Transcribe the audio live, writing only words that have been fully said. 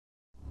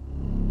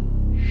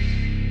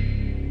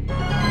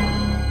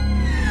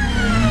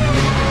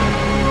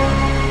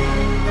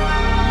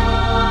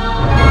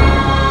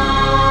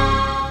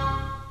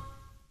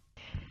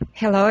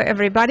Hello,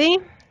 everybody.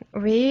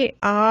 We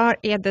are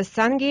at the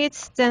Sungate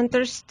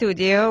Center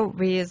studio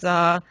with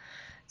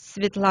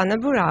Svetlana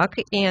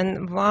Burak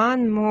and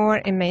one more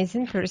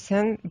amazing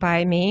person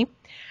by me.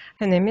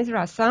 Her name is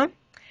Rasa.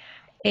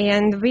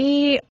 And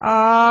we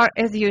are,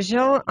 as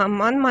usual,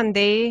 on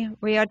Monday,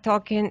 we are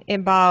talking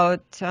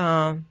about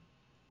uh,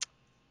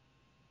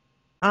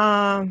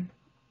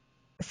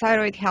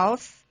 thyroid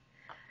health.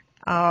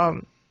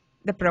 Um,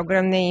 the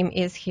program name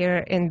is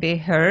Hear and Be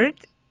Heard,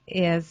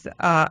 as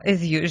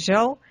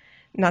usual.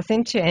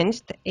 Nothing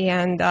changed.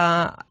 And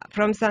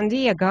from San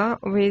Diego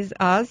with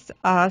us,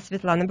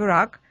 Svetlana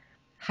Burak.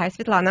 Hi,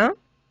 Svetlana.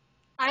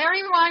 Hi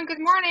everyone, good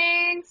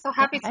morning. So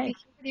happy to Hi. be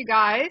here with you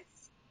guys.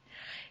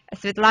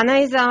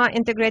 Svetlana is an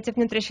integrative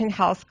nutrition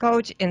health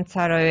coach and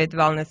thyroid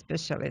wellness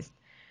specialist.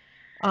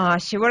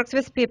 She works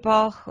with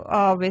people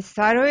with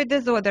thyroid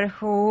disorder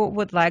who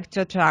would like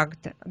to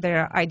attract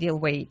their ideal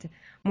weight,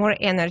 more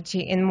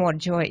energy, and more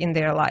joy in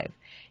their life.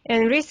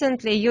 And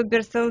recently, you've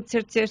been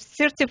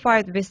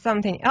certified with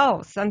something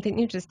else, something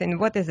interesting.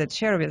 What is it?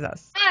 Share with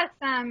us. Yes,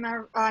 I'm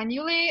a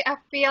newly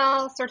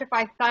FPL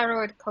certified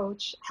thyroid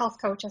coach, health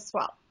coach as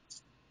well.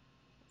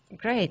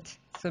 Great,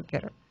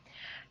 super.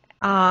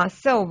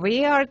 So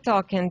we are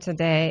talking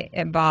today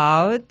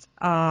about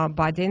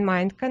body and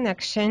mind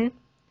connection.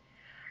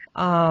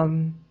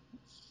 Um,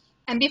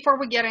 And before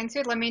we get into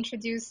it, let me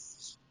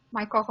introduce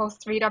my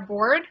co-host Rita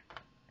Board,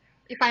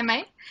 if I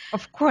may.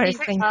 of course,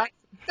 She's thank a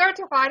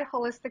certified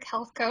holistic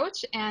health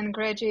coach and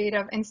graduate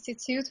of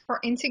Institute for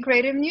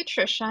Integrative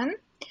Nutrition,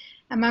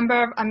 a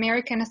member of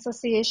American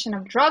Association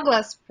of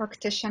Drugless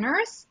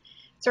Practitioners,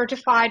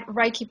 certified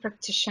Reiki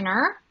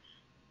practitioner.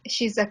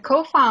 She's a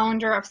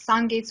co-founder of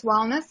Sungate's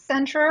Wellness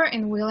Center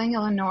in Wheeling,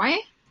 Illinois,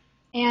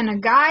 and a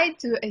guide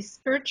to a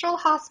spiritual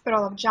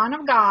hospital of John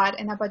of God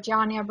in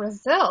Abadiânia,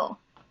 Brazil.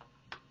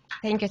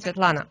 you,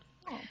 Svetlana.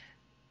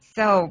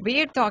 So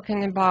we're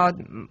talking about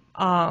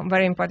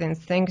very important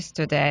things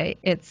today.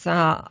 It's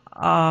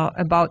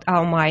about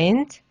our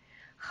mind,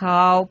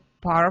 how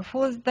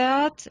powerful is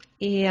that,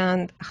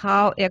 and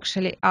how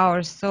actually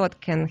our thought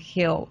can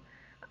heal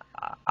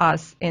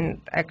us and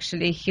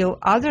actually heal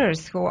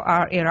others who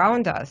are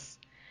around us,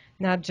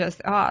 not just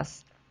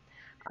us.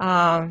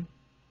 Um,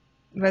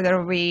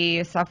 whether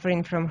we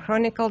suffering from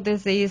chronic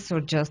disease or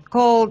just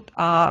cold,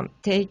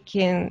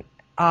 taking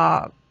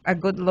a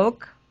good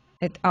look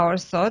at our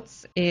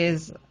thoughts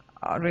is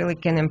really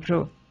can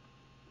improve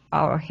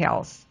our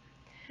health.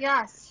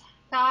 Yes,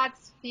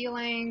 thoughts,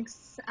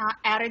 feelings,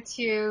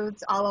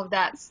 attitudes, all of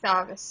that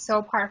stuff is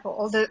so powerful.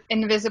 All the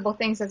invisible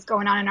things that's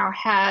going on in our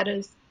head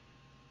is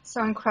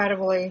so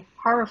incredibly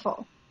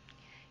powerful.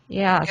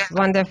 Yes,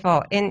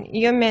 wonderful. And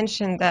you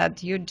mentioned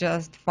that you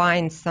just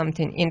find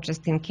something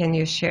interesting. Can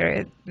you share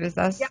it with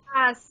us?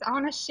 Yes, I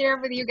want to share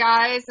with you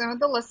guys and with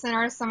the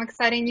listeners some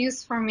exciting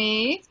news for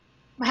me.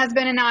 My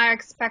husband and I are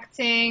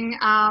expecting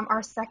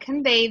our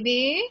second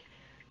baby.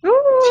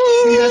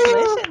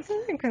 Congratulations.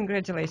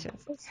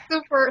 Congratulations.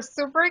 Super,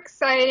 super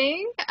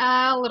exciting.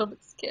 A little bit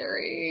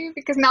scary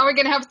because now we're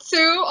gonna have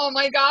two. Oh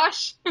my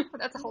gosh,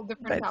 that's a whole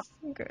different topic.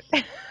 That's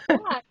good.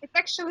 Yeah, it's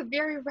actually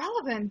very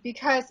relevant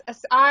because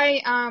as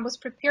I was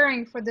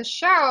preparing for the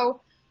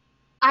show,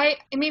 it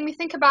made me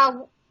think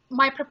about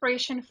my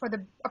preparation for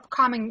the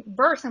upcoming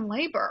birth and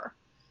labor.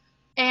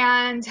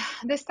 And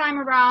this time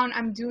around,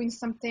 I'm doing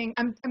something.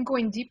 I'm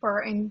going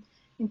deeper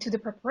into the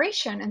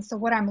preparation, and so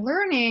what I'm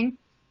learning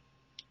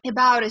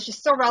about is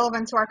just so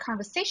relevant to our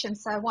conversation.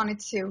 So I wanted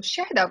to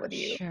share that with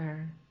you.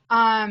 Sure.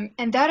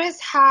 And that is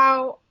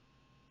how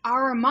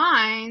our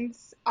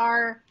minds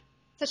are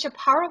such a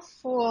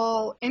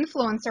powerful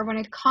influencer when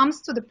it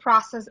comes to the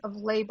process of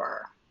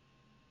labor.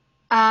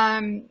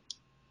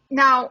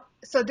 Now,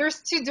 so there's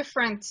two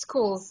different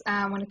schools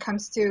when it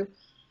comes to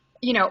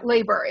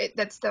labor.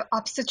 That's the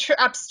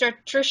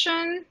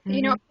obstetrician,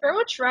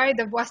 approach, right?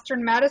 The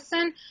Western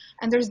medicine,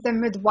 and there's the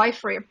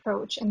midwifery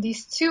approach, and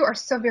these two are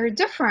so very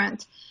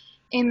different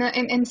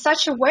in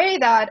such a way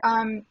that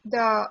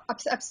the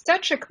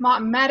obstetric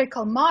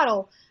medical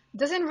model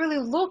doesn't really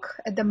look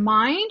at the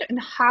mind and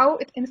how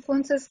it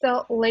influences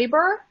the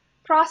labor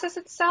process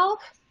itself,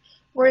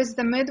 whereas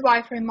the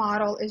midwifery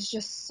model is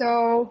just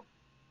so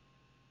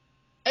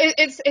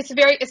it's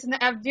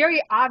a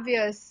very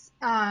obvious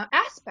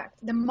aspect.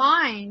 The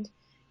mind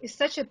is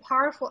such a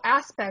powerful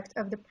aspect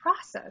of the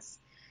process.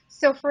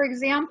 So, for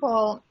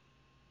example,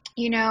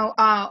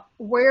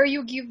 where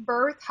you give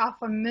birth, how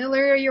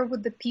familiar you're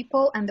with the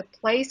people and the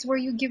place where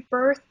you give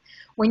birth,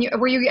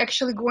 were you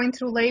actually going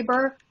through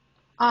labor,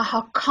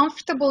 how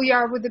comfortable you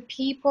are with the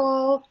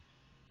people,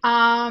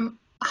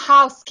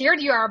 how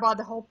scared you are about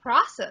the whole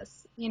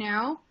process,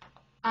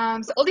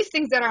 so all these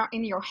things that are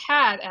in your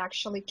head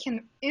actually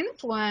can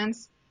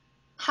influence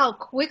how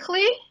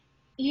quickly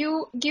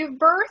you give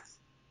birth,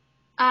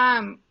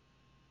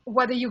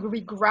 whether you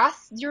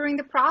regress during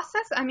the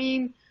process. I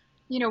mean,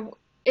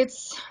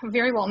 it's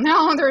very well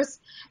known. There's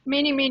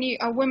many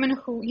women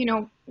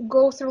who,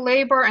 go through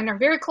labor and are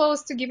very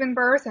close to giving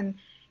birth, and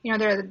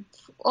they're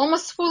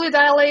almost fully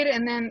dilated,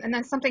 and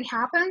then something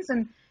happens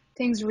and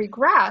things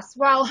regress?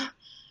 Well,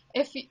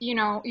 if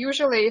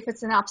usually if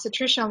it's an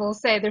obstetrician, they'll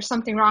say there's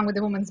something wrong with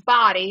the woman's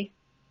body.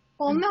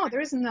 Well, no,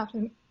 there isn't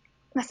nothing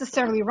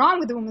necessarily wrong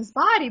with the woman's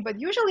body, but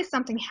usually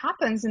something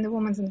happens in the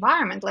woman's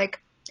environment. Like,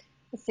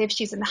 let's say if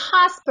she's in the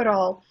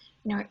hospital,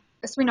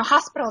 as we know,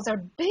 hospitals are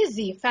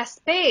busy,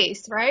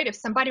 fast-paced, right? If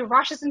somebody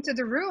rushes into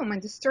the room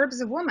and disturbs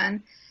a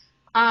woman,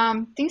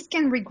 things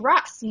can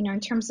regress, in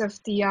terms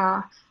of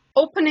the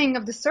opening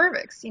of the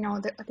cervix.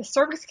 The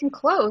cervix can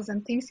close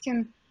and things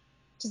can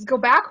just go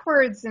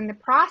backwards in the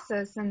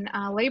process, and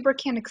labor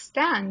can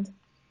extend.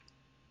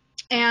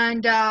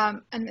 And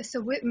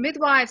so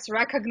midwives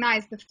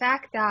recognize the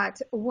fact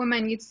that a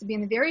woman needs to be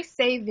in a very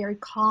safe, very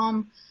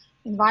calm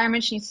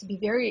environment. She needs to be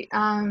very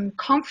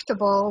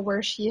comfortable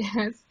where she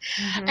is.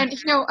 And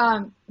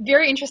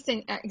very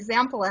interesting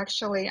example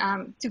actually,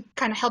 to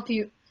kind of help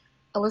you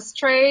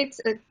illustrate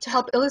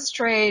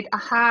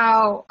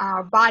how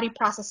our body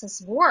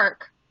processes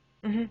work.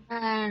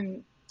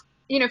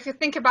 If you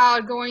think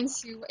about going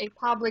to a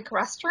public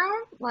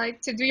restroom,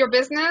 like to do your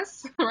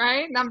business,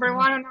 right? Number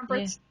one or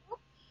number two.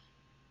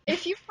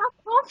 If you are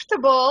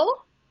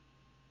comfortable,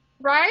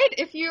 right?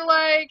 If you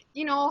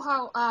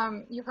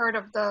how you heard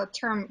of the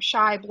term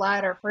shy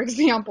bladder, for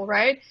example,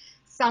 right?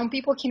 Some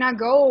people cannot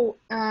go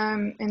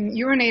and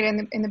urinate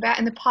in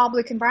the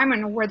public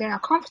environment where they're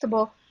not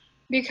comfortable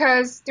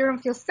because they don't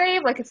feel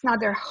safe, like it's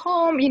not their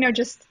home.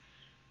 Just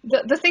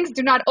the things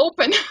do not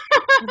open,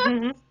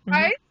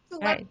 right? To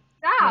let it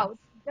out.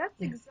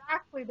 That's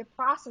exactly the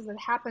process that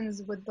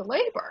happens with the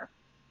labor.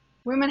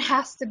 Women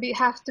have to be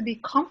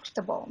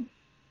comfortable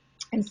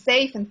and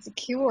safe and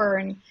secure,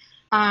 and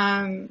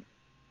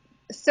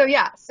so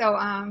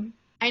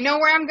I know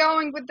where I'm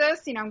going with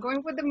this. I'm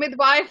going with the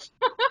midwife.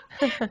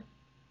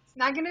 It's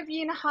not going to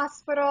be in a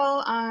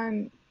hospital.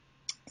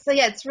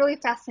 It's really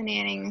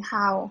fascinating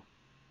how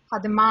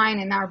the mind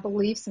and our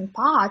beliefs and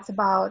thoughts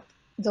about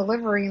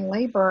delivery and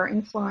labor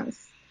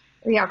influence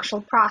the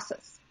actual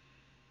process.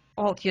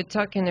 All you're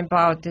talking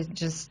about it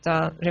just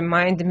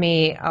remind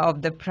me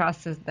of the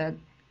process that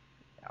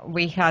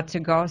we had to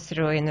go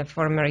through in the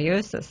former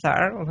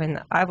USSR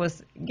when I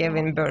was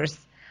giving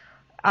birth.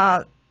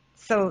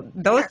 So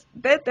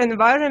that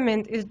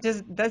environment is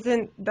just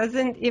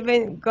doesn't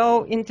even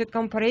go into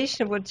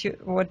comparison what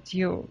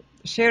you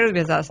shared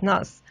with us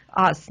now,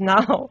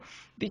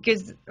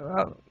 because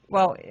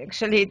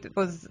actually it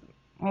was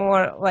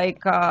more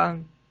like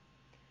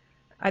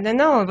I don't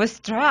know, it was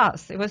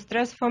stress. It was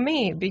stress for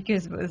me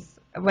because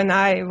when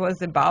I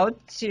was about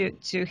to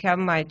have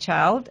my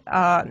child,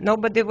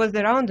 nobody was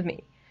around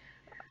me.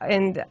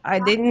 And I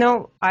didn't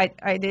know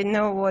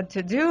what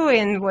to do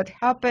and what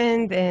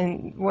happened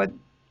and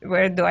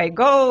where do I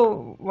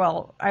go.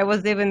 Well, I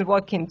was even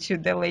walking to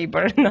the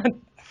labor,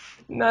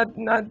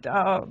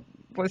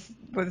 was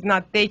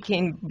not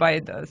taken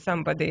by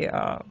somebody.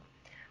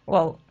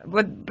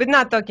 But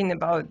not talking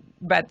about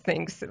bad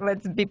things.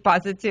 Let's be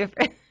positive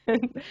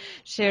and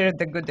share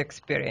the good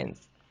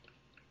experience.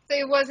 So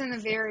it wasn't a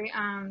very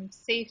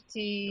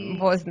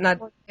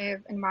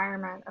supportive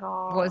environment at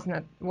all.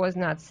 Was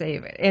not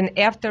safe. And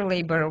after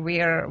labor, we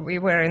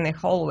were in a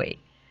hallway,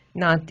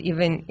 not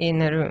even in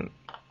a room.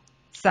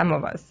 Some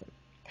of us.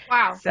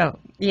 Wow. So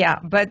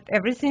but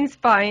everything's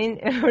fine.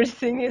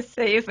 Everything is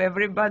safe.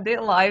 Everybody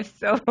alive.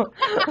 So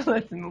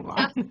let's move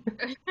on.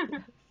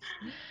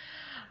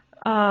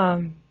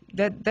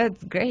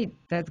 That's great.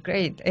 That's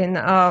great. And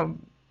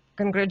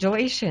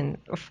congratulations,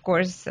 of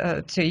course,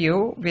 to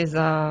you with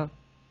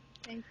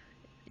Thank you.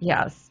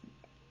 Yes.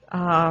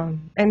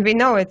 And we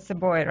know it's a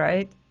boy,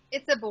 right?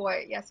 It's a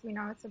boy. Yes, we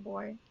know it's a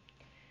boy.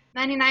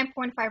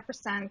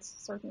 99.5%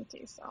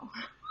 certainty, so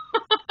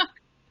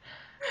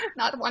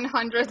not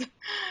 100.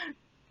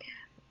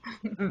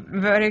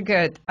 Very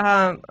good.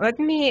 Let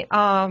me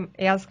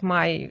ask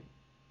my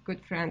good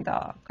friend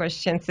a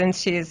question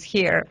since she is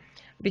here,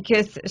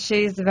 because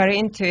she is very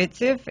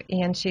intuitive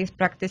and she's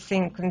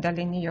practicing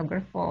Kundalini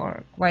Yoga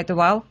for quite a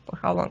while. For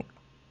how long?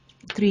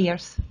 3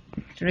 years.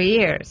 3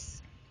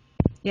 years.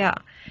 Yeah.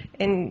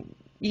 And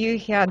you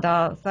had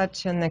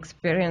such an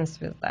experience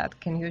with that.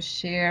 Can you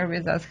share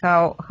with us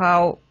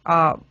how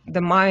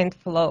the mind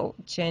flow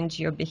change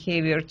your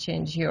behavior,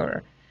 change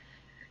your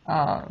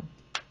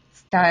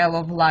style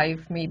of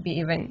life, maybe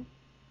even?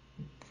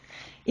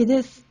 It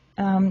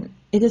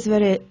is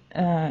very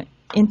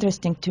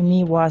interesting to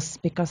me was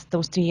because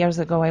those 3 years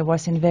ago I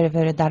was in very,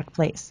 very dark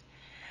place.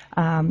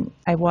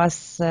 I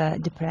was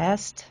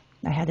depressed.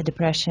 I had a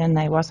depression.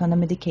 I was on a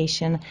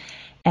medication.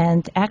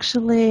 And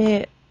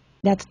actually,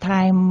 that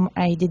time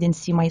I didn't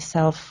see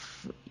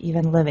myself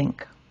even living.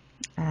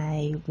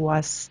 I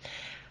was,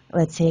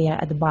 let's say,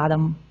 at the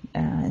bottom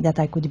that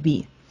I could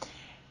be.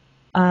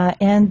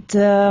 And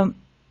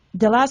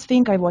the last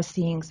thing I was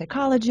seeing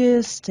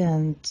psychologist,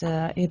 and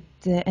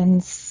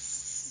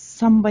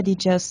somebody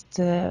just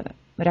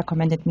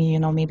recommended me,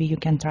 maybe you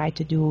can try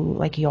to do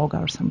like yoga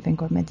or something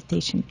or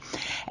meditation.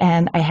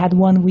 And I had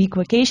 1 week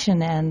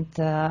vacation, and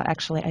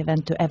actually I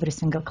went to every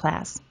single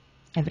class.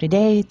 every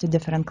day to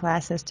different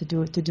classes to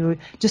do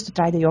just to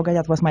try the yoga.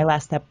 That was my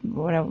last step.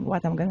 What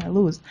I'm gonna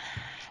lose.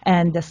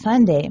 And the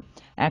Sunday,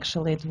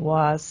 actually, it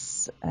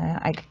was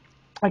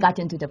I got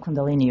into the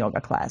Kundalini yoga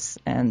class,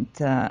 and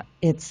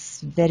it's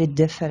very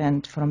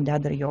different from the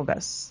other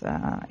yogas.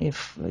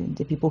 If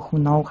the people who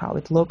know how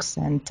it looks,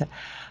 and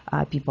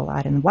people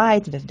are in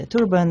white with the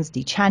turbans,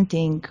 the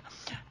chanting,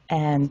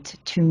 and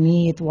to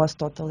me it was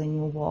totally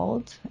new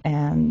world.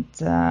 And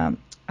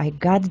I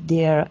got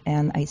there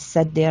and I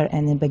sat there,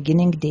 and in the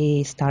beginning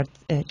they start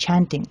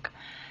chanting.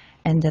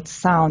 And that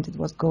sound, it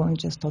was going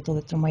just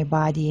totally through my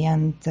body,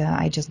 and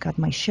I just got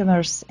my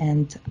shivers,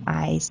 and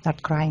I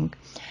start crying.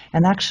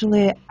 And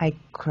actually, I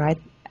cried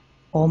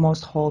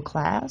almost whole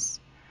class,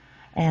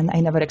 and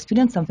I never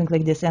experienced something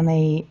like this. And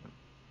I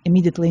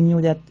immediately knew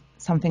that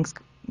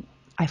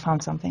I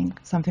found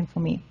something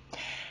for me.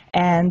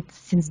 And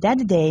since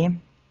that day,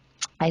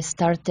 I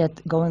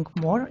started going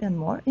more and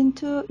more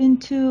into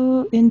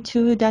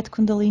that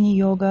Kundalini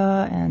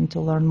yoga, and to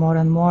learn more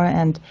and more.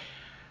 And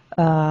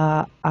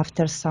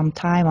after some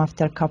time,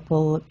 after a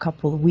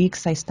couple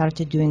weeks, I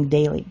started doing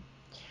daily.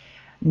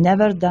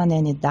 Never done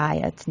any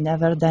diet,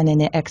 never done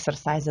any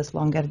exercises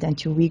longer than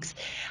 2 weeks.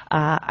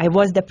 I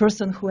was the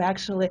person who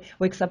actually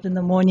wakes up in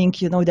the morning,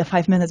 the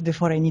 5 minutes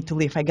before I need to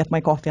leave. I get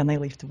my coffee and I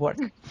leave to work.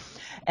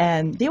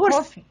 And they were.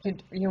 Coffee.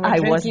 You were I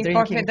was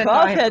drinking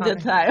coffee at the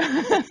time.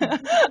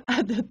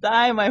 At the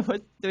time, I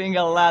was doing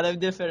a lot of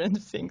different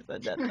things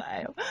at that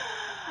time,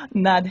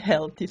 not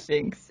healthy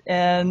things.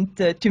 And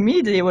to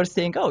me, they were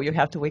saying, "Oh, you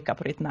have to wake up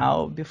right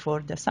now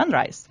before the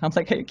sunrise." I'm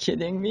like, "Are you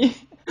kidding me?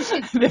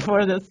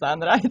 Before the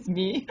sunrise,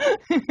 me?"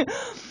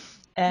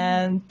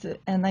 and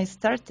I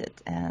started,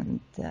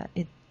 and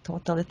it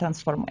totally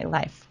transformed my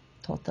life.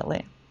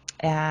 Totally.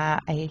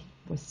 I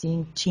was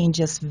seeing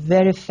changes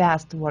very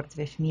fast, worked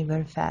with me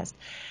very fast.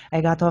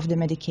 I got off the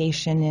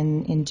medication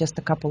in just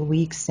a couple of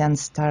weeks and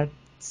start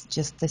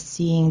just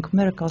seeing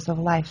miracles of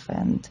life.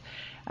 And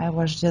I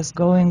was just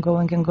going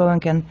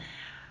and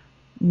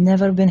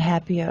never been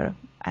happier.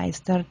 I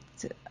start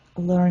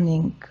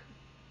learning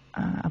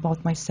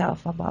about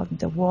myself, about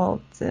the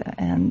world,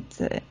 and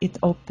it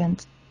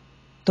opened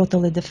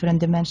totally different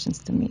dimensions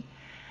to me.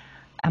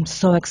 I'm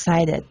so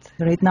excited.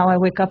 Right now I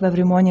wake up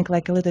every morning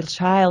like a little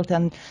child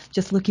and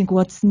just looking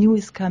what's new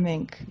is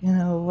coming,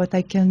 what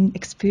I can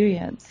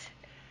experience.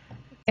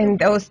 And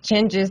those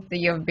changes that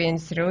you've been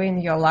through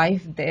in your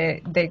life,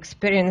 the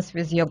experience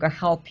with yoga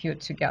help you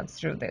to get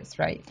through this,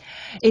 right?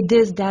 It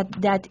is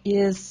that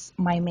is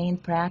my main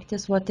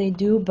practice, what I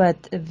do,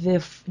 but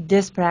with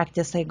this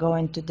practice I go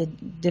into the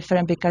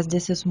different, because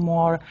this is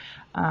more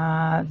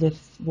with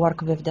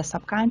work with the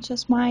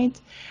subconscious mind.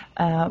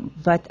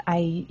 But I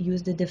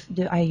use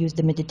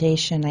the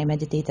meditation. I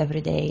meditate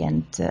every day,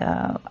 and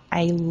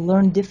I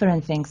learn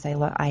different things.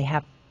 I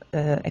have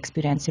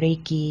experience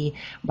Reiki,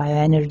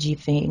 bioenergy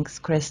things,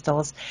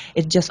 crystals.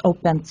 It just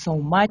opened so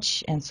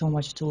much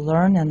to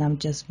learn, and I'm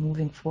just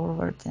moving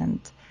forward. And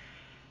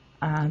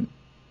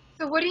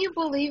so what do you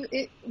believe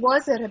it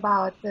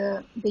about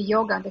the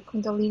yoga, the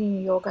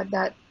Kundalini yoga,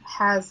 that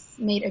has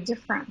made a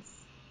difference?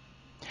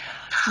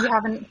 Do you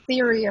have a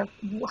theory of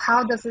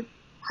how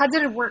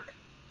did it work?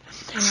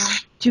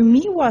 To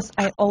me,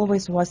 I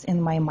always was in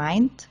my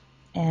mind,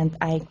 and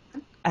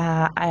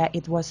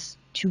it was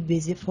too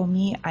busy for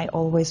me. I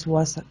always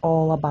was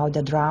all about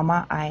the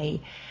drama.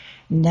 I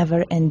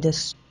never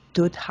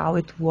understood how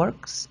it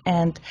works.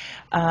 And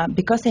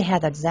because I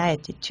had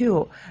anxiety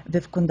too,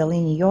 with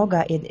Kundalini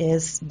yoga, it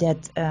is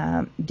that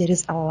there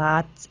is a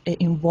lot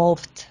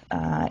involved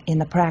in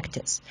the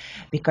practice,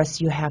 because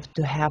you have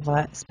to have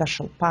a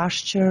special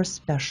posture,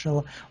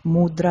 special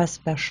mudra,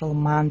 special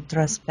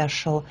mantra,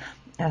 special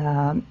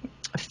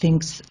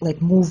things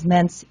like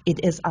movements.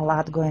 It is a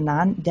lot going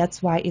on.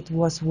 That's why it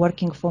was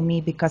working for me,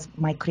 because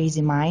my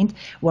crazy mind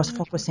was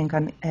focusing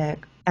on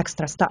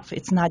extra stuff.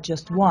 It's not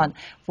just one.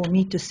 For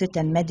me to sit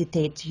and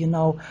meditate,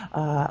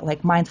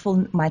 like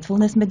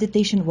mindfulness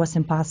meditation was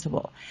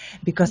impossible,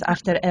 because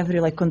after every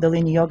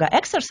Kundalini yoga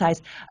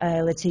exercise,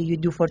 let's say you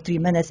do for 3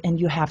 minutes and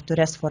you have to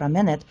rest for a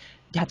minute,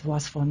 that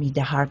was for me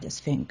the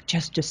hardest thing,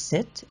 just to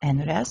sit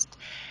and rest.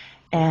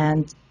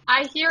 And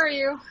I hear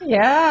you.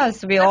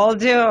 Yes, we all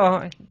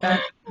do.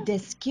 The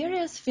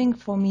scariest thing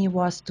for me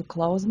was to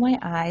close my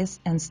eyes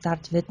and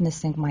start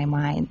witnessing my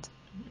mind.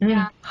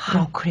 Yeah.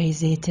 How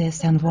crazy it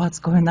is and what's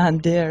going on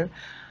there.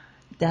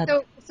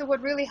 So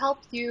what really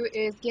helped you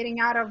is getting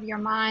out of your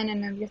mind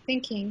and of your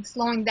thinking,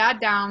 slowing that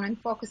down and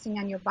focusing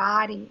on your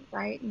body,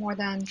 right? More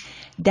than...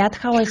 That's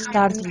how I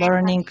started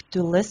learning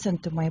to listen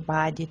to my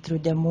body through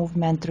the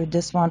movement, through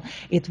this one.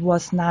 It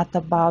was not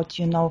about,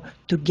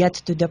 to get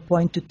to the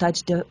point to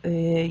touch the,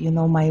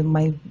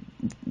 my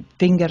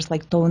fingers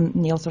like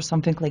toenails or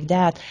something like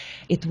that.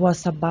 It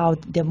was about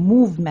the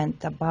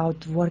movement,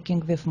 about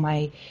working with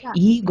my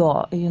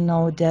ego,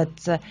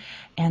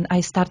 and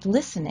I start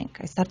listening.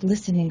 I start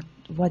listening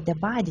what the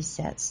body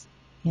says,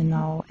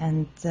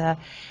 and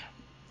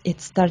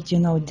it starts,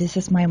 this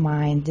is my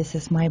mind, this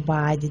is my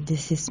body,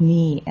 this is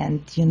me.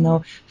 And,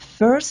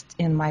 first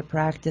in my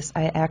practice,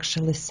 I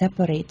actually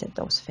separated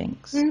those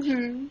things.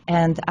 Mm-hmm.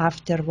 And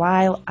after a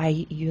while,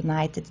 I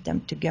united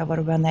them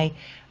together when I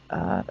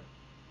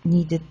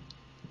needed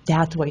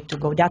that way to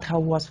go. That's how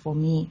it was for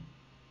me.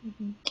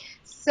 Mm-hmm.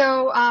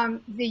 So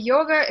the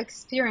yoga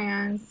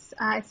experience,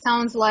 it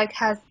sounds like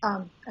has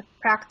a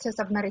practice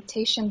of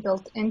meditation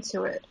built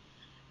into it,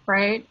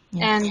 right?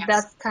 Yes. And Yes.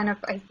 that's kind of,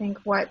 I think,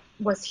 what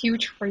was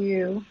huge for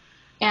you.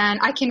 And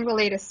I can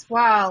relate as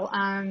well.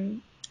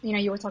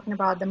 You were talking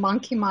about the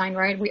monkey mind,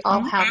 right? We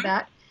all have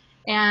that.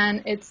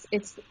 And it's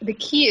the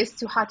key is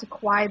to how to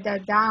quiet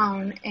that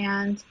down.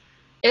 And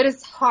it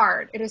is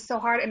hard. It is so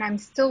hard, and I'm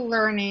still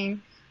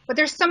learning. But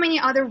there's so many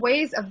other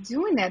ways of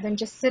doing that than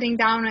just sitting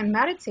down and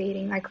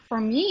meditating. Like for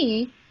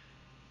me,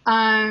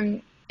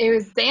 it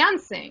was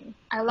dancing.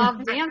 I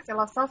love dancing. I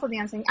love salsa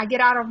dancing. I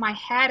get out of my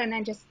head and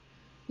I just,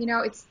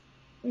 it's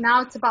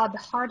about the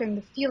heart and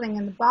the feeling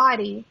and the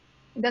body.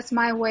 That's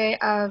my way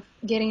of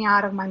getting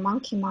out of my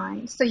monkey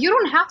mind. So you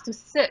don't have to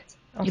sit.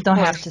 You don't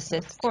have to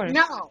sit. Of course.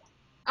 No,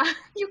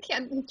 you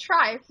can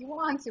try if you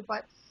want to,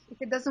 but if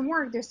it doesn't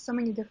work, there's so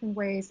many different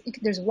ways.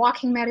 There's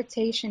walking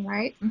meditation,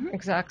 right?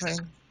 Exactly.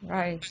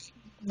 Right.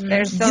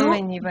 There's so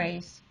many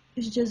ways.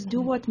 You just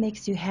do what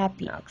makes you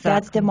happy. Exactly.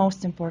 That's the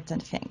most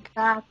important thing.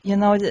 Exactly.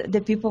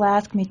 The people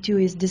ask me too,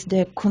 is this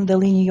the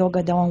Kundalini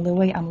yoga the only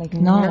way? I'm like,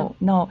 no,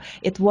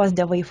 it was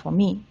the way for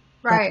me.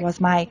 Right. That was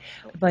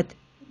but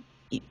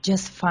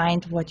just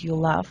find what you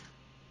love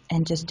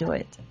and just do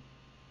it.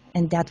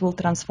 And that will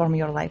transform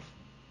your life.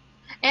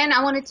 And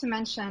I wanted to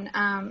mention,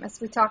 as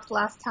we talked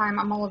last time,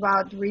 I'm all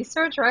about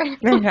research, right?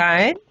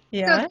 Right.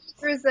 Yeah. So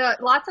there's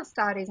lots of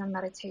studies on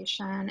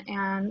meditation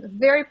and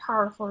very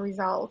powerful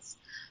results.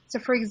 So,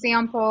 for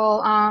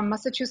example,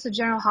 Massachusetts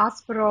General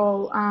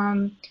Hospital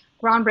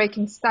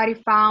groundbreaking study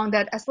found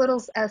that as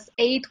little as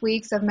 8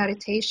 weeks of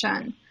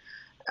meditation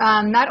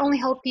not only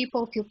help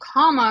people feel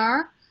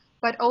calmer,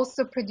 but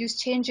also produce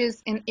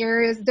changes in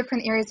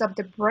different areas of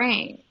the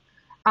brain,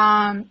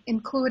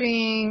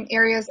 including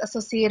areas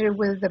associated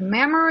with the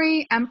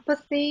memory,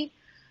 empathy,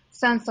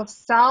 sense of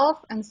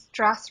self, and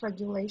stress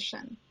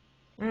regulation.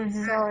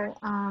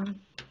 Mm-hmm.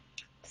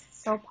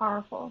 So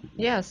powerful.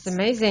 Yes,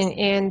 amazing.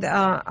 And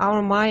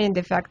our mind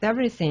affects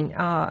everything.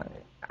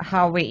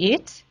 How we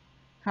eat,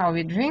 how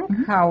we drink,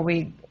 how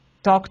we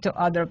talk to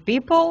other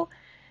people.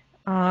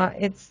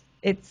 It's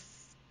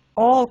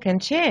all can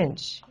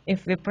change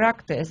if we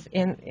practice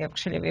and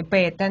actually we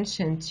pay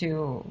attention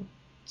to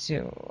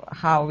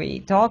how we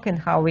talk and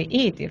how we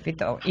eat. If we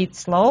eat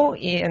slow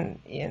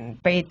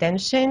and pay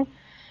attention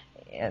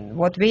and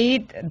what we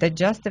eat, the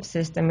digestive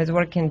system is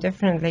working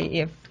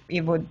differently if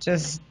we would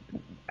just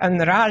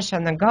rush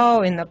and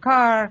go in the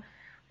car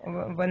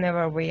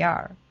whenever we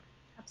are.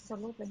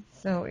 Absolutely.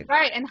 So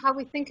right, and how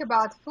we think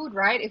about food,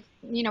 right? If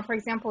for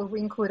example,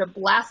 we include a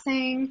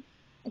blessing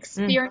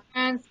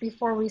experience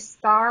before we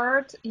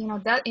start,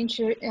 that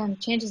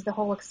changes the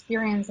whole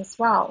experience as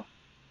well.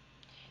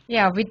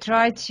 Yeah, we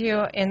try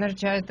to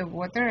energize the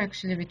water.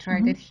 Actually, we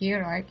tried it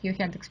here. Like you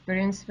had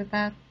experience with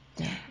that.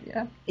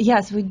 Yeah.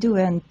 Yes, we do,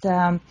 and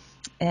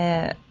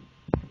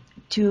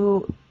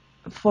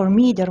for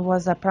me, there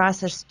was a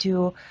process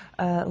to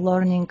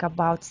learning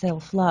about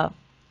self-love,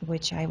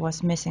 which I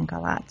was missing a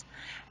lot.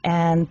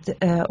 And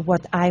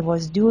what I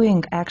was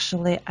doing,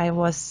 actually, I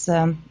was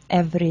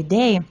every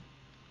day,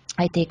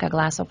 I take a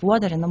glass of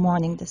water in the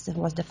morning. This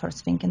was the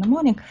first thing in the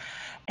morning.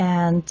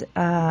 And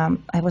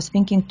I was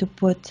thinking to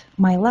put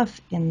my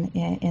love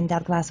in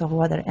that glass of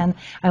water. And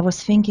I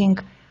was thinking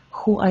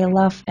who I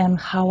love and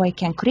how I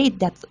can create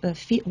that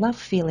love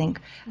feeling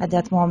at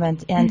that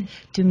moment. And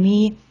to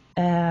me,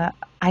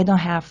 I don't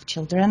have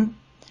children,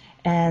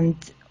 and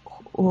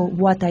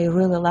what I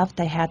really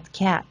loved, I had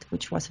cat,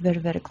 which was very,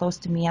 very close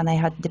to me, and I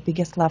had the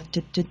biggest love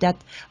to that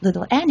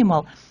little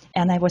animal.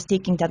 And I was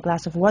taking that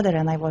glass of water,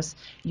 and I was,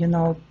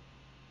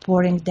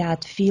 pouring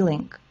that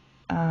feeling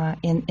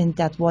in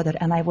that water,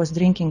 and I was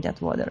drinking that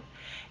water.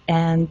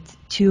 And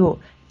two,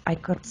 I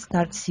could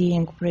start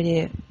seeing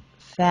pretty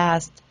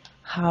fast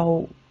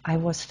how I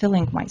was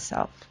feeling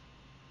myself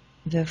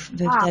with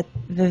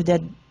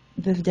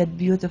that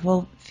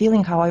beautiful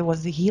feeling, how I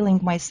was healing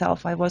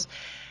myself. I was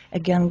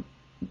again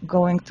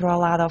going through a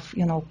lot of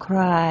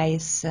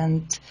cries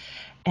and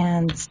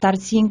start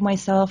seeing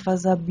myself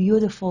as a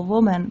beautiful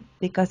woman,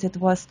 because it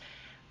was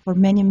for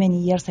many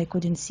years I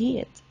couldn't see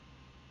it.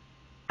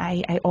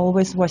 I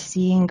always was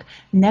seeing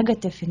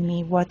negative in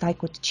me, what I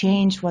could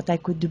change, what I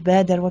could do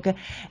better.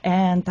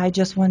 And I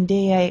just one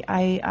day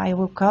I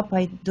woke up,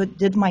 I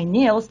did my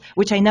nails,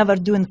 which I never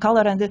do in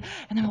color, and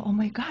I'm, oh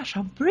my gosh,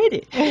 I'm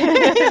pretty.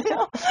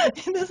 I'm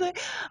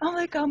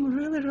like, I'm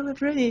really, really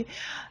pretty.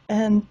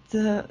 And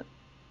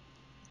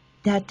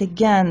that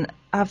again,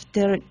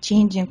 after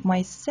changing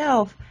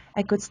myself,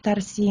 I could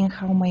start seeing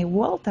how my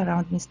world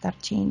around me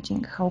start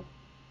changing, how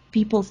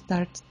people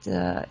start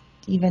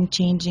even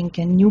changing,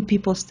 and new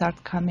people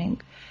start coming,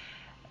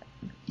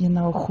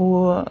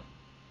 who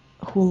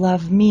who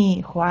love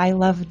me, who I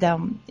love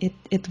them.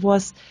 It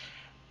was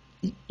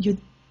you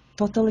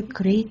totally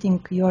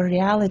creating your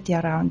reality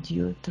around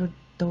you through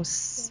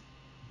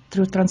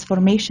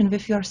transformation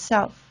with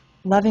yourself,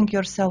 loving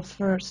yourself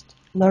first,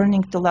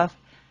 learning to love.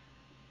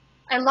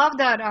 I love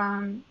that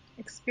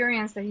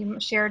experience that you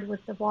shared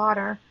with the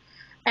water.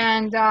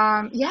 And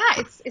yeah,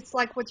 it's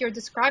like what you're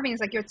describing is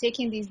like you're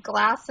taking these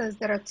glasses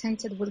that are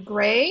tinted with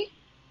gray,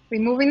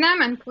 removing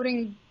them and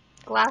putting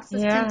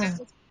glasses tinted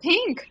with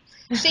pink,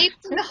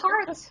 shaped in the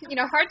heart,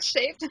 heart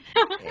shaped.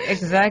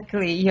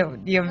 Exactly.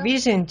 Your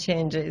vision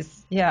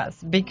changes,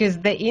 yes, because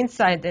the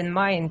inside and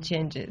mind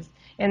changes.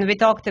 And we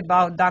talked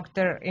about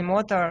Dr.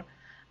 Emoto,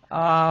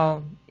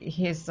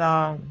 his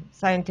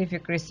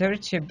scientific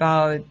research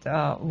about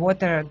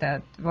water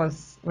that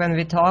was, when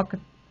we talk,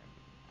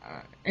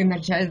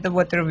 energize the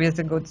water with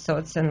the good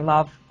thoughts and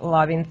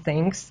loving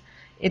things.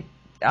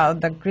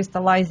 The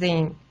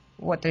crystallizing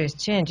water is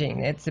changing.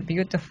 It's a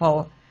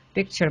beautiful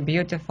picture,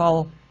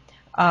 beautiful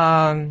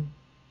um,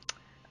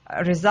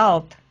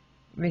 result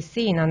we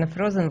see on the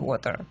frozen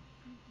water.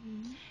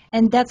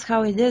 And that's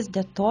how it is.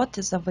 The thought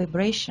is a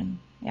vibration.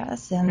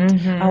 Yes,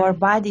 and our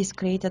body is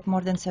created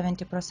more than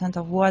 70%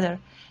 of water.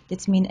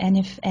 That means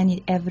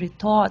every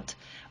thought,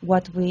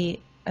 what we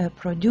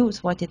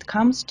produce, what it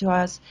comes to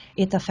us,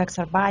 it affects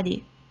our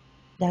body.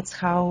 That's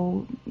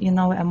how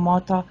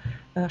Emoto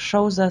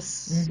shows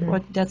us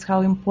that's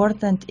how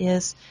important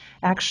is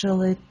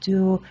actually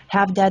to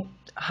have that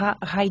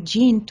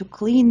hygiene, to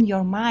clean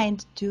your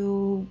mind,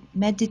 to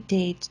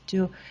meditate,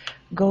 to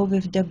go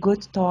with the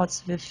good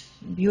thoughts, with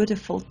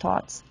beautiful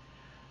thoughts,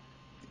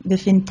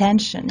 with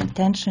intention.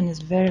 Intention is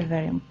very,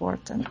 very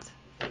important.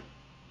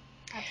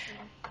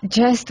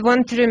 Just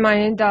want to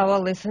remind our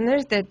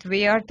listeners that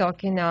we are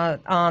talking on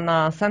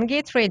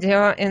Sungate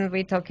Radio, and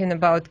we're talking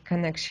about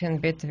connection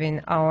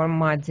between our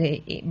mind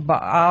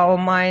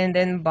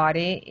and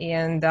body,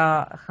 and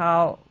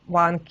how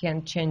one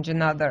can change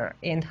another,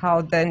 and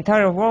how the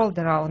entire world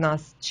around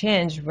us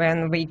change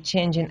when we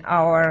change in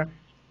our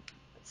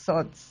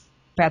thoughts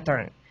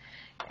pattern.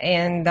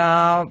 And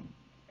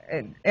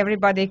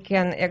everybody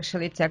can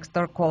actually text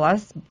or call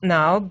us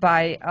now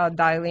by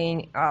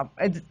dialing.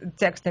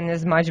 Texting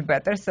is much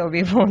better, so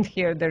we won't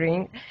hear the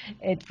ring.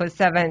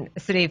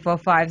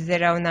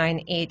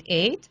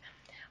 847-345-0988.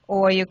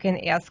 Or you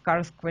can ask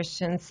us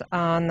questions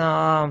on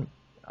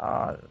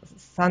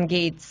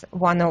Sungate's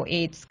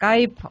 108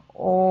 Skype,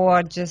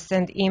 or just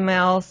send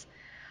emails.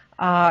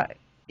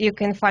 You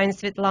can find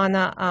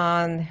Svetlana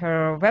on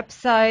her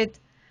website,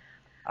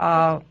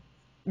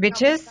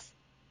 which is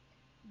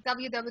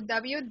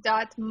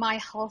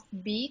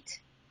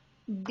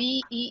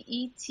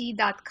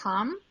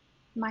www.myhealthbeat.com,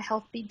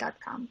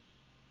 myhealthbeat.com.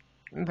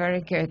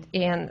 Very good.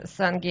 And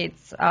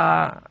Sungate's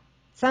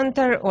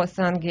Center or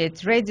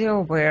Sungate's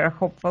Radio, where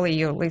hopefully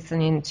you're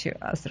listening to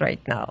us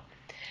right now.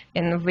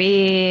 And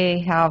we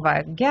have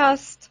a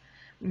guest,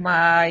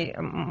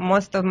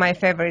 most of my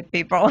favorite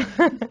people,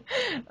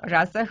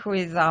 Rasa, who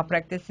is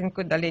practicing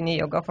Kundalini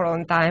Yoga for a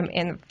long time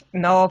and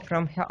know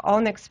from her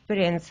own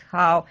experience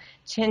how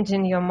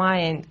changing your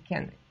mind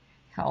can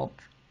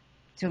help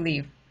to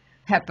live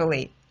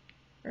happily,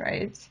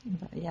 right?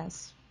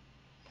 Yes.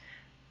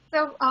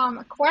 So,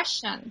 a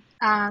question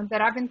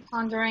that I've been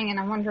pondering, and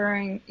I'm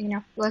wondering,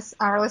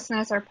 our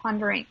listeners are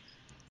pondering.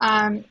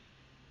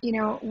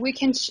 We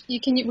can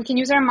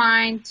use our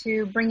mind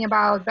to bring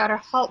about better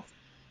health,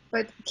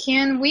 but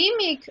can we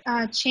make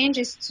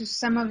changes to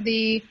some of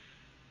the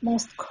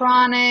most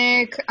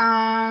chronic,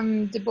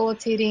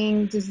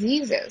 debilitating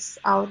diseases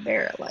out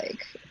there,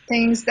 like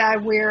things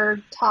that we're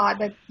taught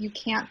that you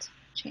can't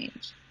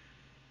change?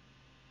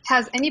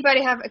 Has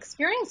anybody have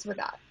experience with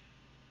that?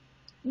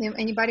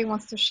 Anybody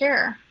wants to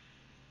share?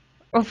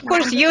 Of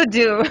course you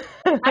do.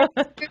 I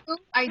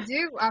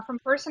do from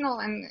personal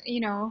and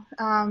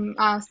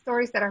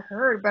stories that I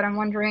heard. But I'm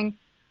wondering,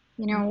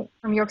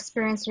 from your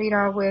experience,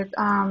 Rita, with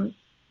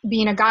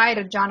being a guide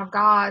at John of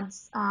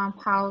God's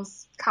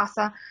house,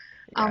 Casa,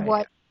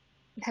 what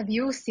have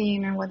you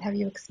seen and what have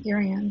you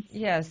experienced?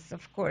 Yes,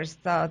 of course.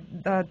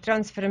 The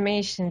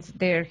transformations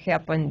there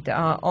happened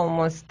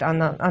almost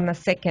on a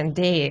second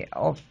day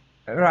of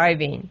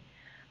arriving.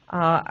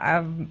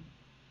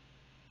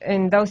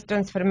 And those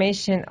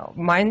transformation,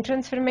 mind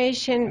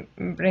transformation,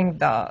 bring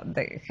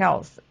the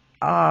health.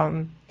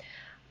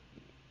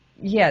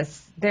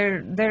 Yes,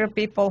 there are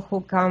people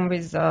who come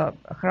with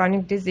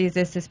chronic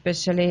diseases,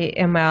 especially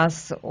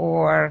MS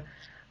or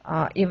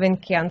even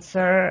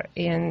cancer,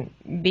 and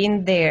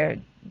being there,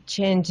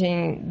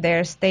 changing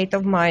their state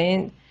of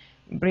mind,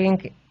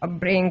 bring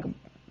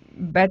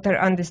better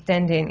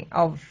understanding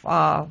of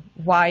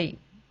why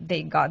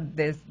they got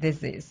this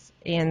disease,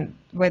 and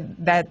with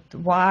that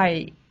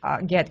why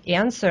get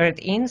answered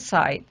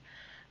inside,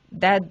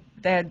 that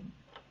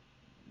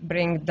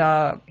bring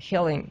the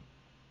healing.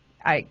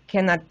 I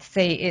cannot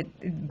say it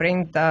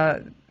bring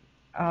the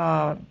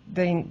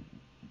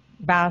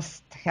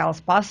best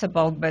health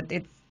possible, but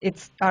it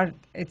start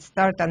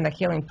on the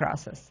healing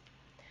process.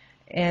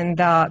 and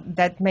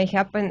that may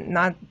happen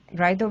not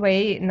right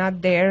away,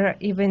 not there,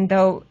 even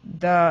though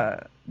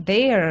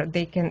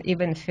they can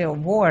even feel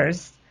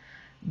worse,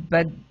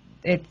 but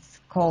it's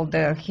called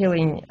the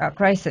healing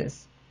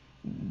crisis.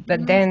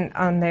 But then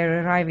on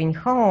their arriving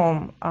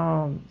home,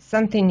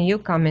 something new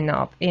coming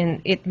up, and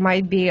it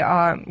might be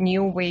a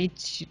new way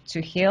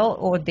to heal,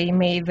 or they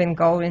may even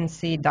go and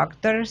see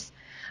doctors.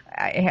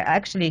 I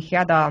actually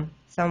had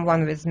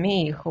someone with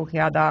me who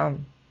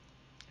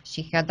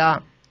she had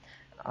a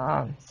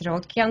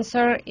throat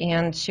cancer,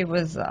 and she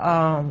was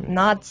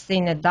not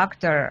seeing a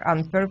doctor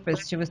on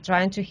purpose. She was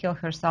trying to heal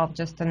herself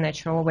just a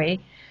natural way,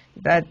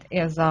 but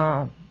as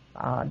a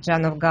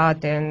John of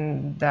God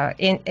and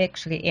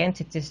actually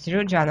entities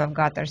through John of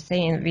God are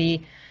saying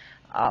we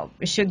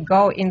should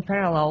go in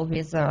parallel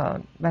with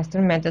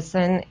Western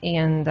medicine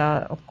and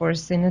of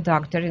course in a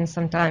doctor, and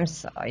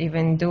sometimes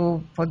even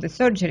go for the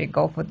surgery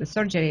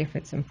if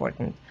it's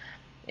important,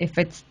 if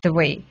it's the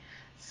way.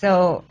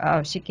 So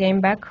she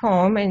came back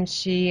home and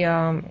she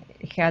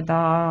had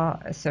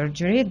a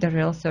surgery, the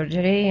real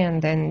surgery,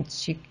 and then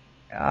she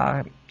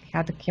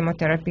had a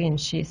chemotherapy and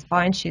she's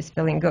fine, she's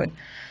feeling good.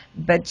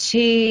 But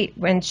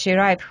when she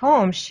arrived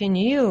home, she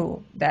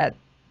knew that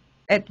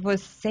it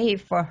was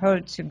safe for her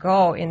to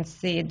go and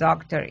see a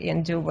doctor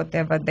and do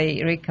whatever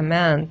they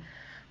recommend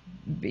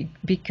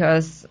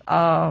because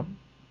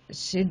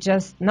she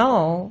just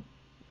know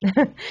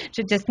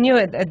she just knew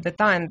it at the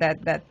time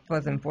that that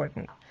was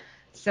important.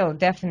 So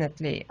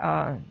definitely,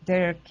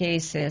 there are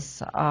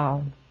cases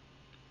of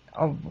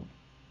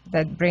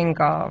that bring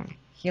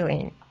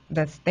healing.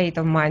 The state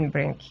of mind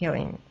bring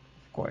healing,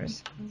 of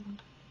course.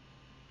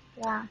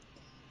 Yeah.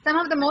 Some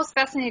of the most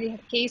fascinating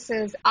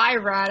cases I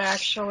read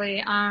actually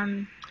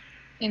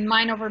in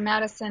Mind Over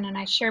Medicine, and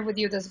I shared with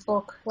you this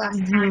book last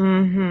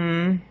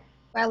time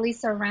by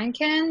Lisa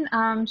Rankin.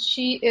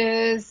 She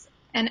is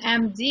an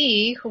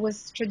MD who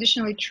was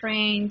traditionally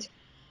trained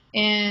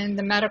in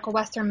the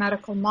Western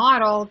medical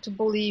model to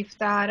believe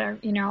that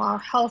our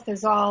health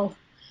is all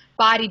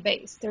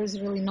body-based. There's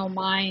really no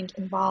mind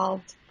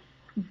involved.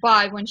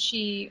 But when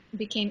she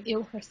became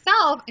ill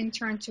herself and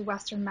turned to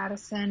Western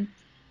medicine,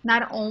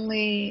 not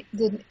only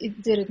did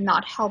it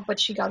not help, but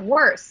she got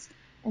worse.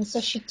 And so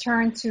she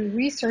turned to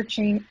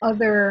researching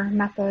other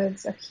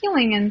methods of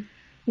healing and,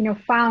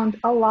 found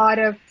a lot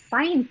of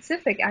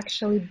scientific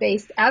actually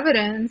based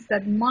evidence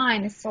that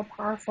mind is so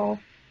powerful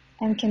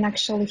and can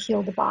actually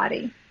heal the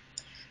body.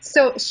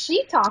 So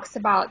she talks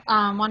about,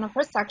 one of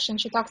her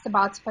sections, she talks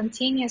about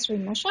spontaneous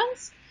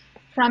remissions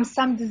from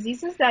some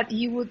diseases that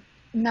you would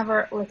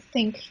never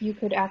think you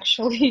could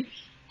actually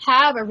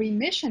have a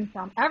remission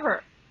from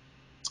ever.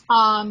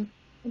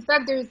 In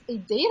fact, there's a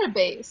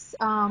database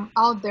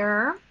out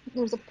there.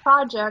 There's a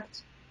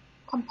project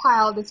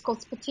compiled. It's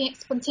called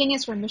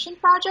Spontaneous Remission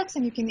Projects,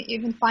 and you can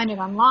even find it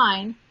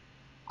online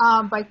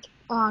by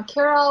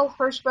Carol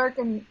Hirschberg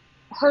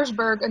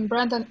and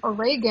Brendan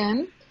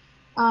O'Regan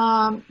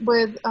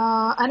with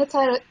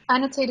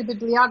annotated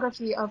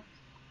bibliography of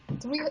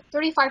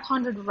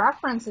 3,500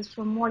 references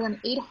from more than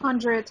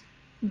 800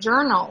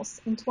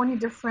 journals in 20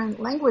 different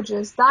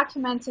languages,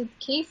 documented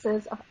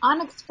cases of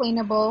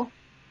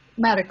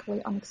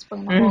medically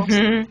unexplainable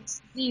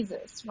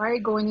diseases,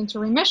 right, going into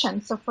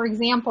remission. So, for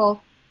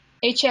example,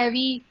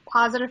 HIV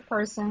positive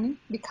person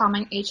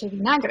becoming HIV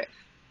negative,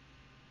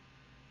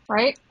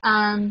 right?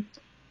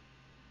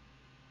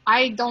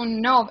 I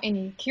don't know of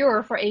any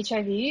cure for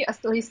HIV,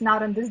 at least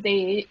not in this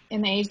day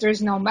and age.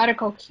 There's no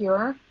medical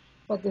cure,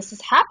 but this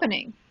is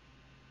happening.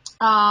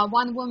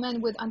 One woman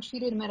with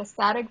untreated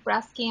metastatic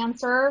breast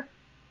cancer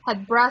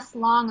had breast,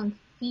 lung, and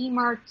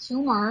femur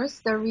tumors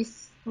that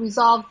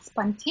resolved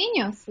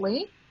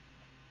spontaneously.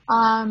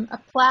 A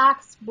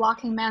plaques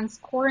blocking men's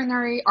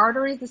coronary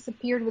arteries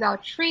disappeared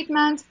without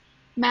treatment.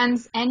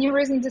 Men's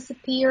aneurysm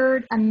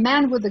disappeared. A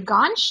man with a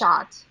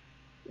gunshot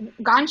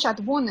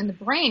wound in the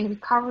brain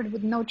recovered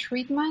with no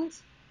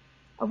treatment.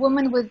 A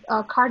woman with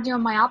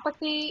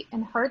cardiomyopathy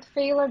and heart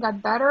failure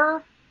got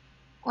better.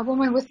 A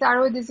woman with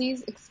thyroid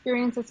disease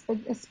experienced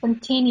a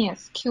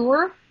spontaneous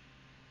cure.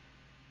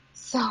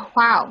 So,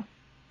 wow.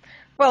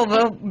 Well,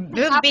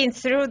 we've been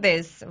through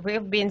this.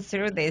 We've been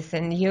through this,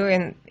 and you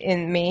and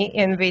me,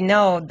 and we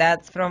know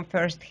that's from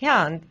first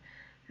hand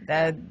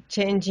that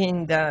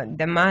changing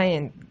the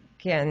mind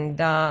can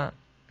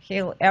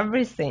heal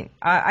everything.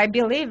 I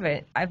believe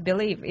it. I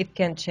believe it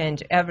can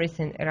change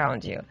everything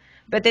around you.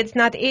 But it's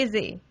not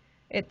easy.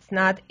 It's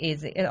not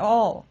easy at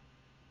all.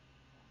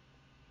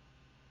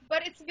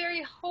 But it's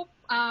very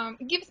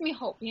it gives me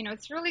hope.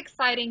 It's really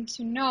exciting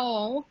to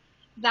know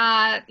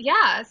that,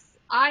 yes,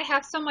 I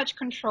have so much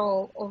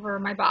control over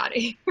my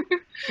body,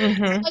 so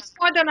much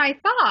more than I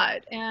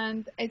thought.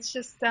 And it's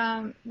just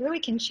really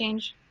can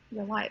change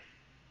your life.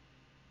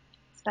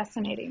 It's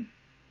fascinating.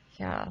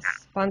 Yes,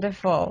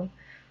 wonderful.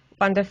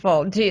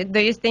 Wonderful. Do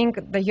you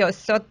think that your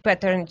thought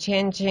pattern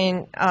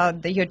changing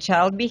your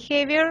child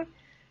behavior?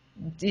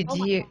 Did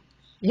you?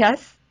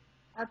 Yes?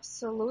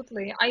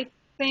 Absolutely. I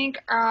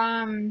think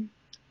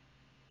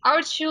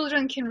our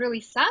children can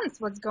really sense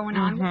what's going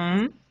on.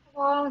 First of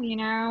all,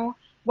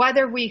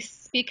 whether we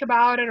speak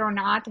about it or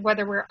not,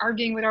 whether we're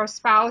arguing with our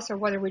spouse or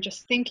whether we're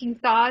just thinking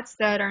thoughts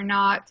that are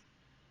not,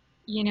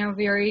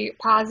 very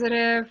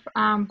positive.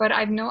 But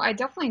I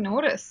definitely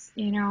notice,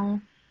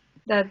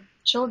 that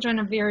children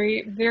are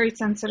very, very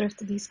sensitive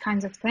to these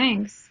kinds of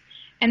things.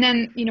 And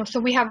then, so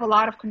we have a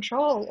lot of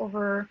control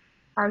over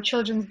our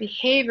children's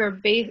behavior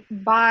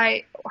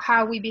by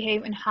how we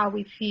behave and how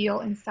we feel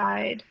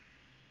inside.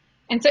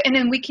 And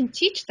then we can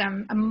teach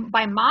them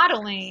by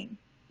modeling,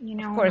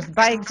 Of course,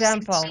 by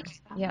example.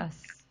 Yes,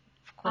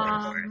 of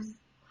course.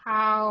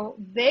 How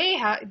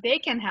they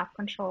can have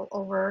control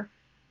over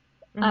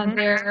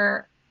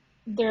their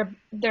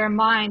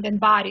mind and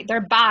body,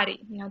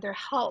 their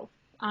health.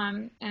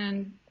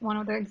 And one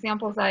of the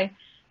examples I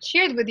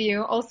shared with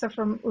you, also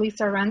from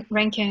Lisa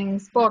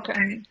Ranking's book,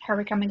 and her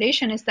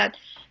recommendation is that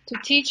to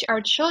teach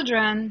our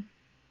children,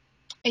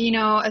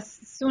 as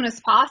soon as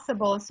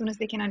possible, as soon as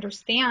they can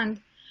understand,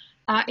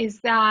 is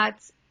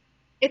that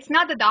it's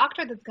not the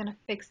doctor that's going to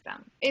fix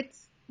them.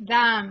 It's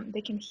them.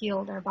 They can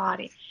heal their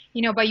body,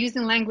 by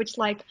using language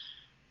like,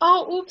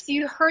 oh, oops,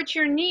 you hurt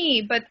your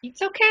knee, but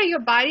it's okay. Your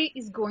body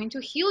is going to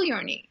heal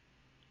your knee.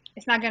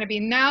 It's not going to be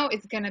now.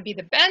 It's going to be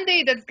the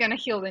Band-Aid that's going to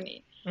heal the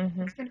knee.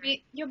 It's going to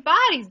be your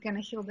body's going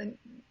to heal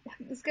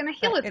it's going to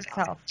heal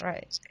itself.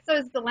 Right. So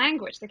it's the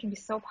language that can be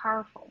so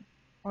powerful.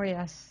 Oh,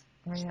 yes.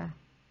 Oh, yeah.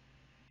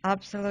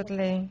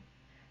 Absolutely.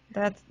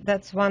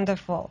 That's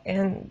wonderful.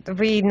 And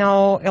we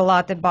know a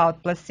lot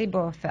about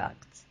placebo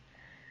effects.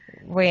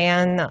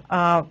 When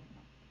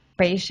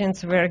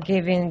patients were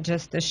given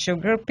just the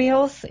sugar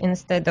pills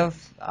instead of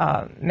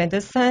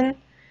medicine,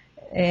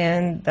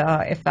 and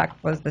the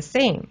effect was the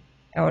same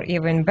or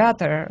even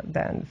better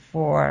than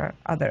for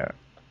other.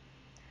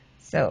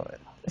 So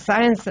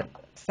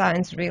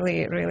science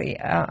really, really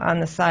on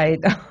the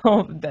side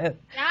of that.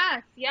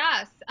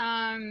 Yes.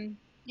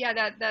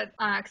 That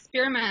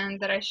experiment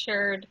that I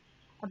shared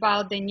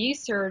about the knee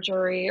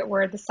surgery,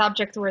 where the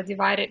subjects were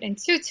divided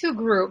into two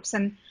groups,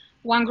 and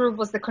one group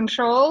was the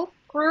control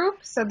group,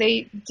 so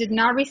they did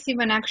not receive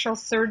an actual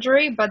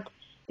surgery, but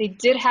they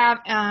did have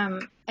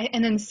an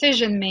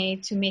incision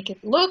made to make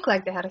it look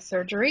like they had a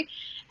surgery,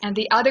 and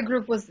the other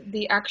group was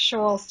the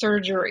actual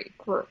surgery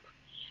group.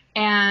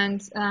 And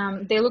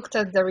they looked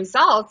at the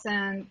results,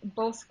 and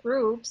both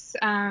groups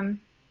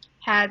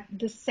had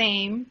the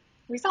same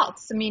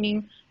results,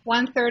 meaning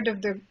 1/3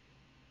 of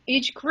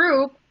each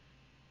group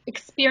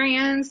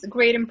experienced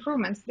great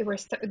improvements. They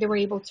were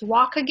able to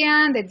walk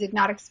again. They did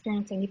not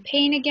experience any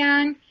pain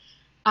again.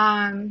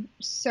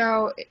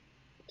 So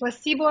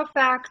placebo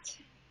effect,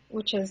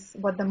 which is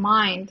what the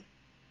mind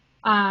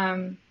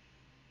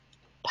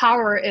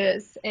power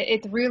is,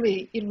 it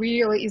really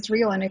is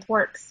real, and it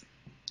works.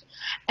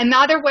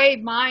 Another way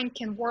mind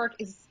can work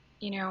is,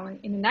 in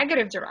a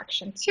negative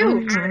direction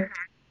too.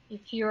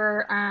 If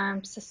you're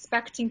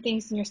suspecting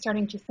things and you're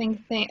starting to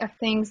think of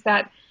things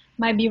that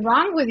might be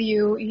wrong with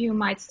you, you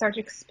might start to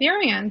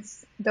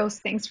experience those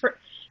things.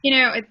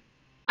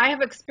 I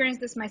have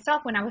experienced this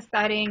myself when I was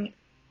studying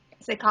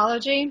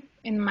psychology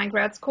in my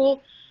grad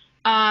school.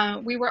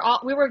 We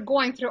were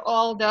going through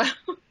all the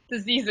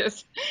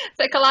diseases,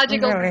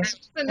 psychological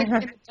diseases in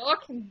the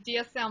book,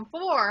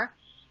 DSM-4.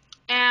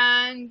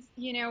 And,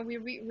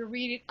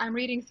 I'm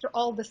reading through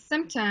all the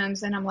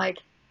symptoms, and I'm like,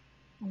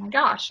 oh my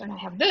gosh, and I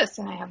have this,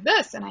 and I have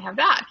this, and I have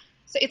that.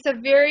 So it's a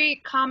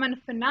very common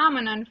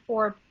phenomenon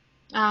for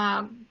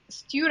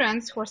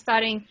students who are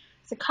studying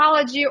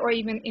psychology or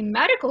even in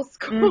medical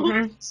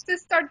school to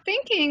start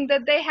thinking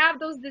that they have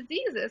those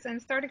diseases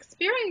and start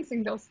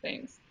experiencing those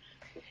things.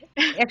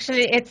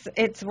 Actually,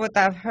 it's what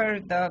I've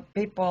heard the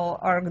people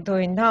are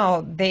doing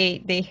now.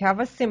 They have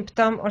a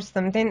symptom or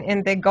something,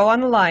 and they go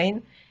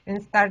online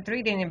and start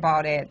reading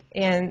about it.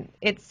 And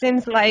it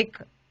seems like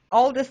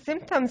all the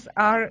symptoms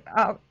are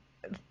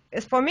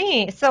for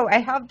me. So I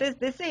have this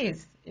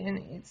disease, and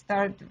it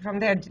started from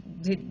there.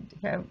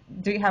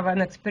 Do you have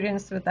an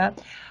experience with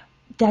that?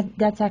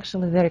 That's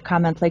actually very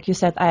common. Like you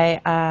said,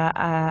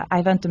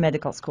 I went to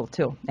medical school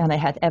too, and I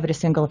had every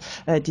single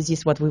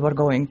disease what we were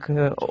going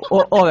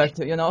over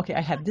to. Okay,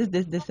 I have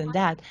this, and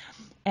that.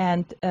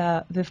 And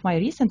with my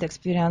recent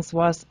experience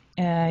was,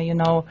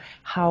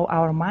 how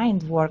our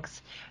mind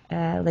works.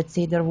 Let's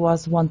say there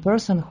was one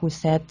person who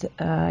said,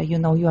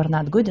 you are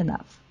not good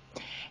enough.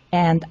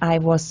 And I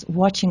was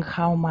watching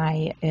how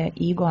my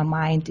ego and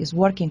mind is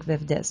working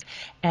with this.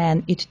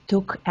 And it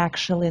took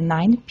actually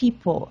 9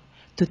 people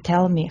to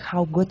tell me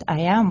how good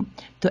I am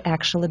to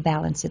actually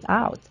balance it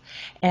out.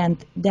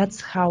 And that's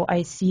how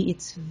I see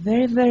it's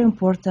very, very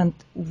important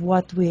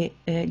what we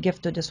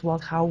give to this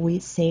world, how we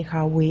say,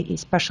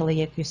 especially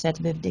like you said,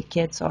 with the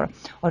kids or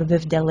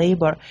with the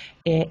labor.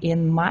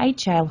 In my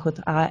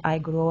childhood, I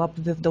grew up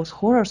with those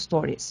horror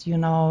stories,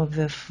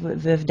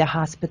 with the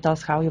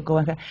hospitals, how you're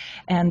going.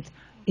 And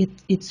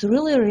it's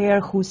really rare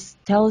who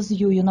tells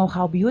you,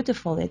 how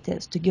beautiful it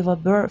is to give a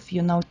birth,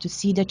 to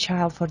see the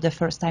child for the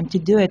first time, to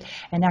do it.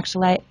 And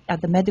actually,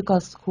 at the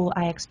medical school,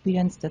 I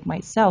experienced it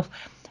myself.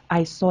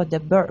 I saw the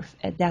birth.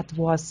 That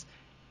was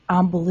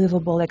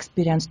unbelievable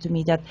experience to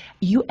me, that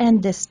you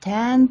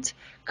understand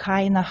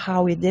kind of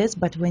how it is,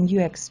 but when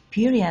you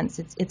experience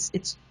it,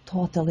 it's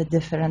totally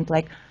different.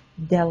 Like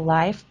the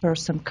life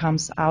person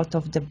comes out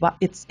of the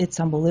it's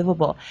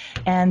unbelievable.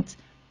 And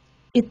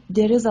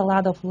there is a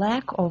lot of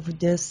lack of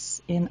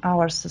this in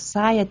our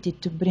society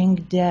to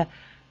bring the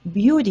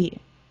beauty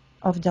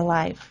of the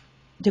life,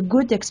 the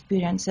good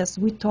experiences.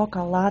 We talk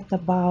a lot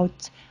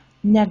about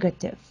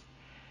negative.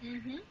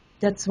 Mm-hmm.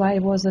 That's why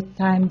it was a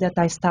time that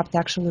I stopped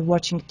actually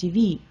watching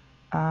TV,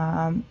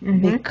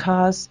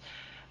 because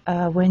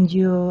when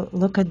you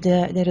look at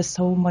there is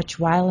so much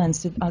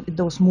violence in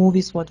those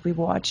movies what we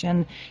watch,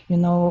 and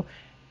there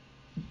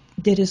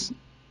is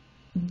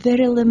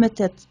very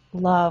limited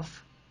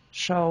love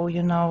show,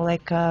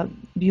 like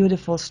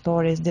beautiful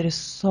stories. There is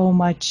so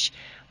much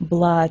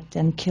blood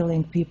and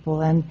killing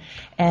people,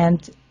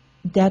 and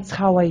that's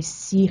how I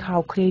see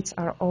how creates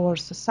our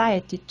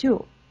society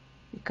too,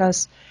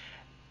 because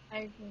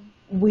I agree.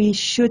 we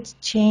should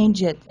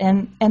change it.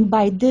 And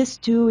by this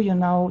too,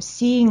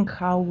 seeing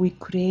how we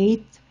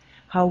create,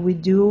 how we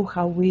do,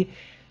 how we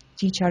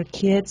teach our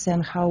kids,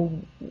 and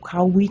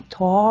how we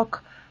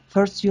talk.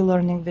 First you're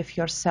learning with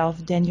yourself,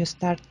 then you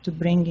start to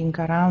bringing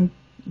around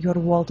your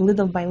world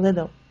little by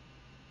little.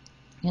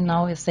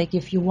 It's like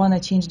if you want to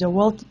change the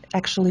world,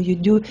 actually you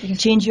do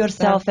change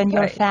yourself and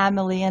your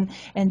family, and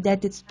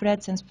that it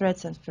spreads and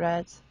spreads and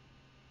spreads.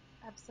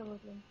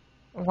 Absolutely.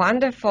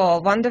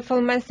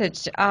 Wonderful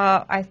message.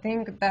 I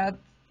think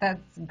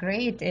that's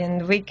great,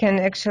 and we can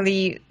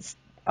actually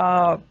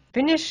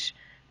finish,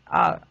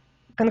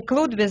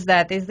 conclude with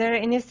that. Is there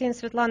anything,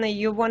 Svetlana,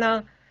 you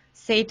wanna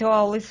say to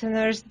our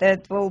listeners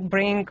that will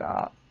bring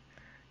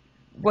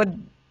what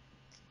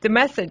the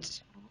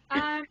message?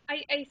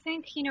 I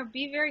think,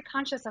 be very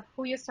conscious of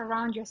who you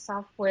surround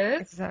yourself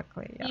with.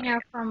 Exactly. Yeah.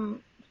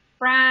 From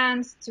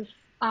friends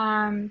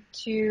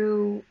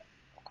to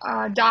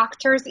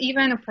doctors,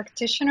 even, or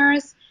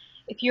practitioners.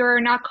 If you're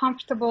not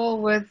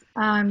comfortable with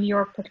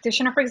your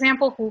practitioner, for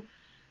example, who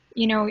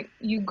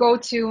you go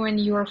to and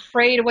you're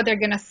afraid what they're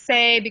going to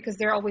say because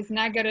they're always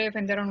negative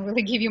and they don't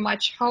really give you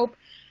much hope,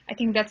 I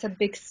think that's a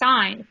big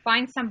sign.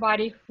 Find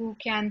somebody who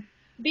can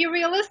be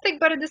realistic,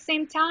 but at the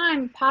same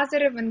time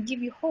positive and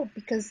give you hope,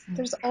 because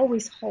there's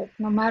always hope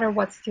no matter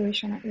what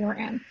situation that you're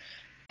in.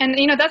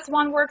 And that's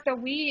one work that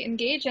we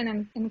engage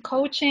in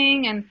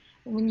coaching, and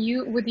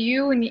with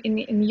you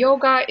in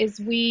yoga, is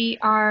we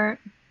are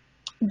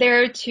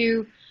there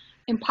to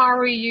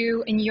empower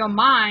you in your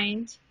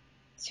mind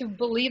to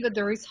believe that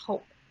there is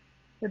hope,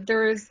 that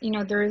there is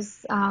and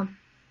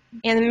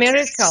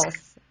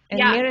miracles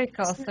yeah.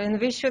 miracles, and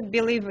we should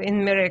believe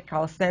in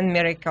miracles, and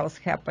miracles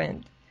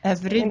happened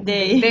every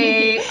day.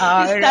 They You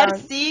start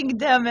seeing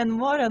them, and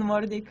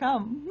more they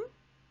come.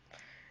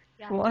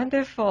 Yeah.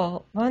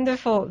 Wonderful.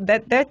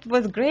 That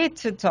was great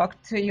to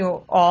talk to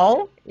you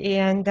all,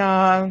 and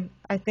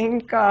I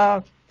think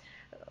well,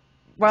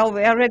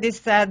 we already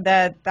said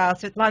that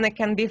Svetlana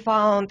can be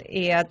found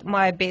at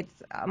My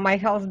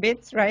Health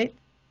Beats, right?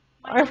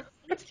 My Health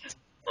Beat.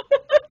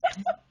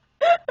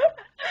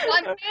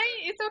 One day,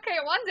 it's okay.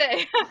 One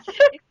day,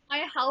 it's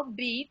My Health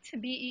Beat,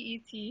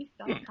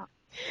 BEET.com.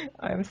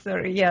 I'm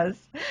sorry, yes.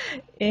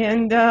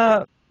 And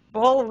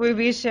well, we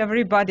wish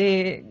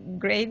everybody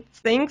great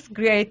things,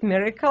 great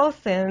miracles,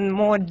 and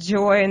more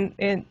joy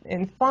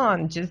and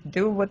fun. Just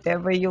do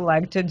whatever you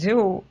like to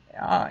do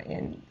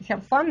and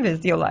have fun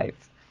with your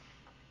life.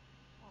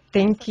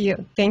 Thank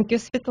you. Thank you,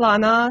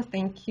 Svetlana.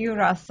 Thank you,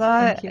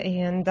 Rasa. Thank you.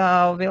 And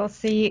we'll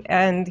see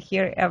and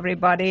hear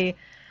everybody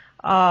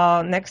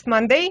next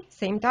Monday,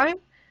 same time,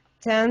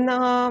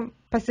 10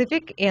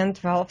 Pacific and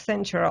 12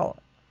 Central.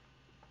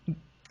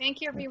 Thank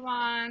you,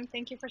 everyone.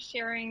 Thank you for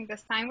sharing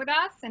this time with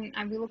us, and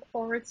we look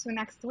forward to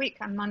next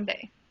week on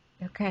Monday.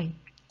 Okay.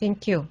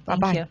 Thank you.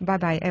 Thank Bye-bye. you.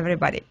 Bye-bye,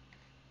 everybody.